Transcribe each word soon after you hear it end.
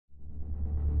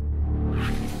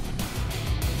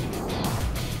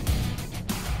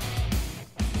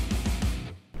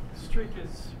streak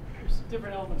there's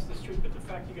different elements to the streak, but the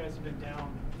fact you guys have been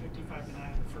down 55-9 in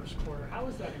the first quarter, how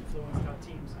has that influenced how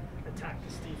teams attack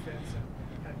this defense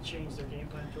and kind of changed their game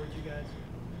plan towards you guys?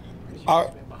 Because you guys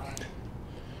have been behind.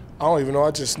 I don't even know.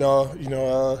 I just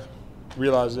know,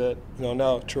 realize that,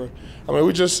 now, Troy. I mean,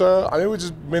 we just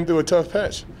been through a tough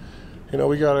patch.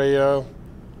 We got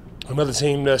another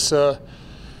team that's,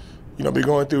 be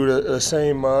going through the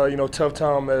same, tough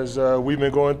time as we've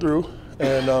been going through.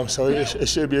 And so it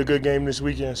should be a good game this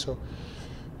weekend. So,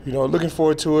 looking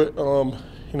forward to it.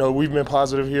 We've been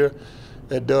positive here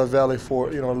at Dove Valley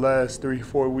for, the last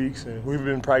 3-4 weeks, and we've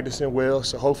been practicing well.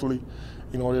 So hopefully,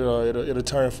 it'll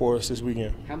turn for us this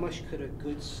weekend. How much could a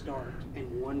good start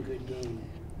and one good game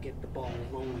get the ball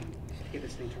rolling to get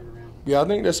this thing turned around? Yeah, I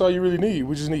think that's all you really need.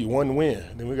 We just need one win.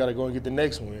 Then we got to go and get the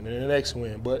next win and the next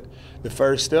win. But the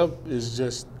first step is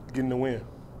just getting the win.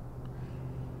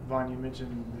 Von, you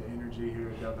mentioned the energy here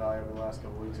at Dove Valley over the last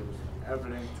couple of weeks. It was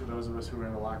evident to those of us who were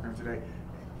in the locker room today.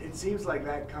 It seems like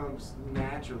that comes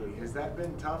naturally. Has that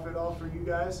been tough at all for you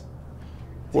guys?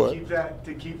 To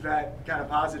keep that kind of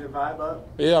positive vibe up?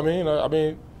 Yeah,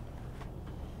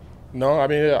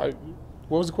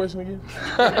 what was the question again?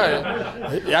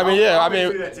 Yeah, I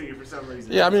do that to you for some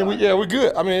reason. Yeah, we're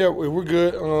good. We're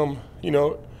good.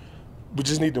 We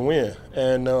just need to win,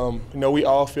 and we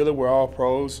all feel it. We're all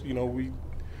pros.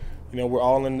 We're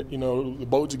all in the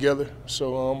boat together.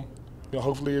 So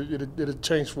hopefully it'll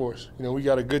change for us. We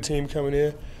got a good team coming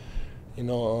in.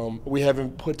 We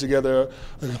haven't put together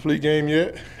a complete game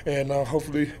yet, and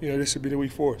hopefully this should be the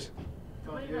week for us.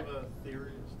 Do you have a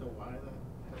theory as to why that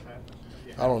has happened?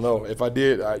 I don't know. If I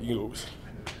did,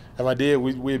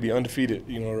 we'd be undefeated,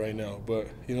 right now. But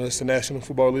it's the National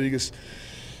Football League. It's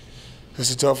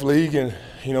a tough league, and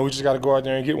we just got to go out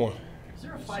there and get one. Is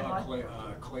there a fine line?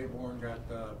 Claiborne got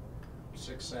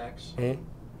 6 sacks. Mm-hmm.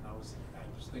 I was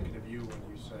thinking of you when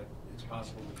you said it's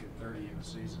possible to get 30 in a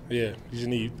season. Yeah, you just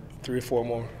need 3 or 4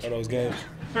 more of those games.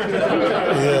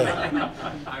 Yeah.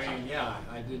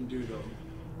 I didn't do the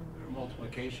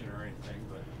multiplication or anything,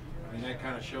 but that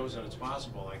kind of shows that it's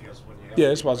possible, I guess, when you have. Yeah,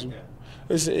 it's possible. Like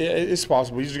it's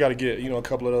possible. You just got to get a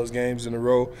couple of those games in a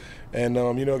row, and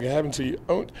it can happen to you.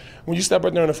 When you step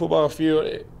out there on the football field,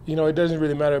 it doesn't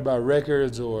really matter about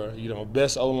records or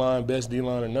best O-line, best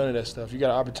D-line, or none of that stuff. You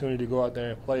got an opportunity to go out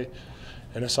there and play,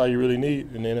 and that's all you really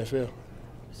need in the NFL.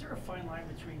 Is there a fine line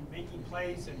between making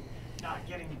plays and not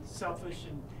getting selfish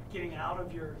and getting out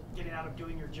of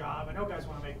doing your job? I know guys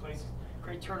want to make plays,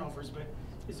 create turnovers, but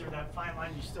is there that fine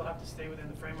line you still have to stay within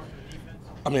the framework of the defense?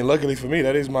 Luckily for me,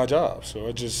 that is my job. So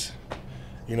I just,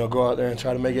 go out there and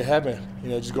try to make it happen.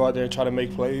 Just go out there and try to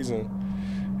make plays and,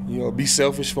 be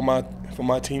selfish for my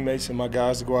teammates and my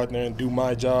guys to go out there and do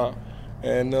my job.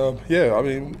 And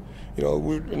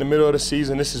we're in the middle of the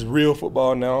season. This is real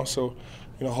football now. So,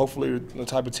 hopefully the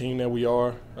type of team that we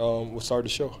are will start to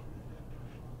show.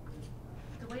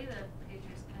 The way the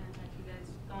Patriots kind of attack you guys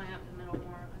going up the middle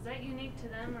more, is that unique to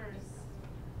them, or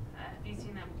have you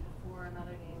seen that before in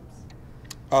other games?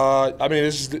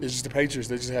 It's just the Patriots.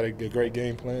 They just had a great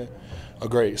game plan, a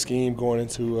great scheme going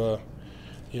into,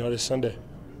 this Sunday.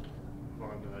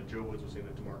 Joe Woods was saying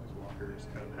that DeMarcus Walker has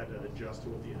kind of had to adjust to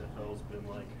what the NFL's been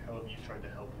like. How have you tried to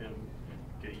help him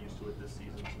get used to it this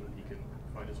season so that he can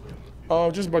find his way in the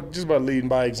field? Just by leading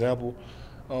by example.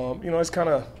 It's kind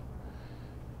of,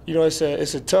 it's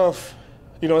a tough,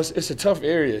 it's a tough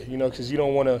area, because you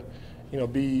don't want to,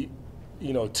 be,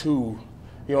 too.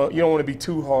 You don't want to be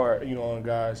too hard, on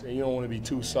guys, and you don't want to be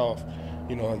too soft,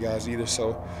 on guys either.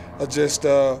 So I just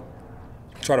try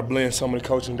to blend some of the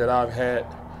coaching that I've had,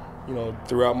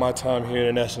 throughout my time here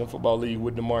in the National Football League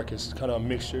with DeMarcus. It's kind of a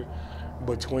mixture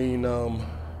between, all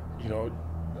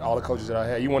the coaches that I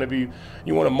had. You want to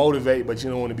motivate, but you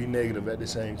don't want to be negative at the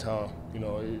same time.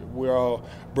 We're all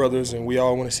brothers, and we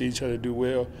all want to see each other do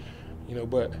well.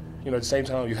 But at the same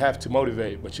time, you have to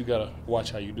motivate, but you got to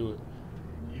watch how you do it.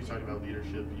 You talked about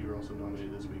leadership. You were also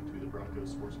nominated this week to be the Broncos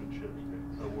Sportsmanship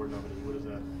Award nominee. What does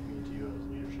that mean to you? How does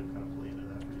leadership kind of play into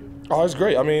that for you? Oh, it's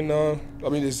great.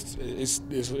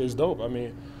 It's dope.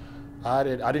 I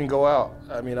didn't go out.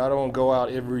 I don't go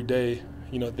out every day,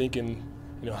 thinking,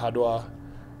 how do I,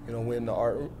 win the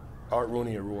Art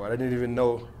Rooney Award. I didn't even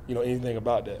know, anything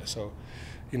about that. So,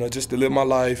 just to live my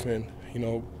life and,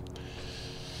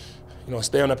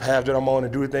 stay on the path that I'm on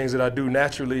and do the things that I do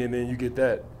naturally, and then you get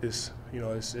that. It's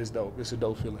dope. It's a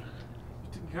dope feeling.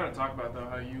 You kind of talk about, though,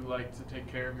 how you like to take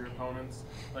care of your opponents,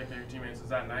 like your teammates. Is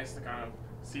that nice to kind of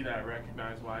see that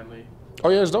recognized widely? Oh,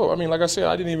 yeah, it's dope. Like I said,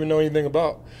 I didn't even know anything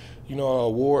about, an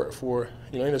award for,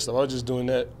 any stuff. I was just doing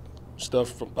that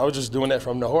stuff. I was just doing that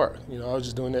from the heart. I was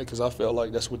just doing that because I felt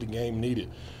like that's what the game needed.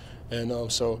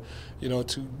 And so, you know,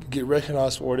 to get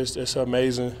recognized for it, it's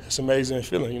amazing. It's an amazing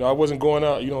feeling. You know, I wasn't going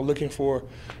out, you know, looking for,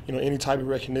 you know, any type of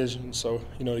recognition. So,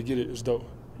 you know, to get it is dope.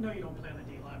 I know you don't play on the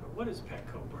D-line, but what does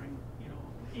Petco bring? You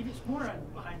know, it's more on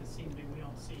behind the scenes that we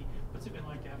don't see. What's it been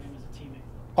like to have him as a teammate?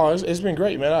 Oh, it's been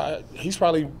great, man. He's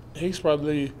probably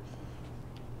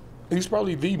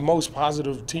the most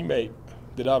positive teammate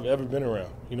that I've ever been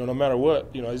around. You know, no matter what,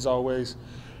 you know, he's always,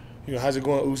 you know, how's it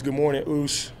going, Oos? Good morning,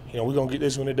 Oos. You know, we're gonna get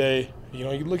this one today. You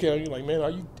know, you look at him, you're like, man,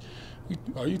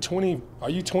 are you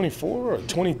 24 or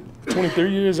 23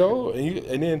 years old?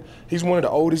 And then he's one of the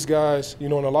oldest guys, you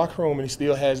know, in the locker room, and he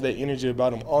still has that energy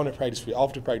about him on the practice field,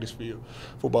 off the practice field,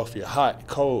 football field, hot,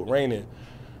 cold, raining,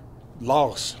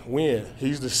 loss, win.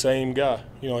 He's the same guy.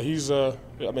 You know, he's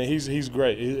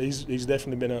great. He's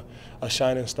definitely been a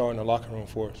shining star in the locker room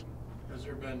for us. Has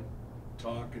there been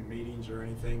talk and meetings or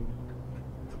anything?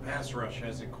 The pass rush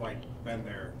hasn't quite been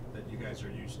there that you guys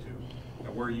are used to,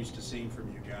 that we're used to seeing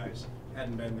from you guys.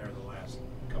 Hadn't been there the last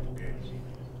couple games.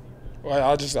 Well,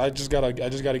 I just gotta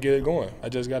get it going. I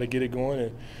just gotta get it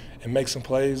going and make some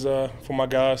plays for my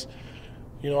guys.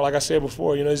 You know, like I said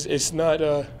before, you know, it's not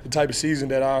the type of season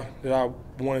that I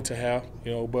wanted to have.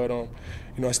 You know, but you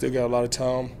know, I still got a lot of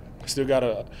time. I still got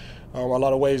a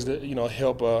lot of ways to, you know,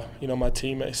 help you know, my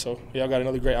teammates. So yeah, I got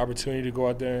another great opportunity to go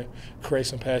out there and create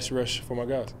some pass rush for my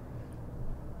guys.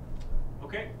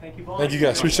 Okay, thank you, Vaughn. Thank you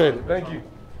guys. Appreciate it. Thank you.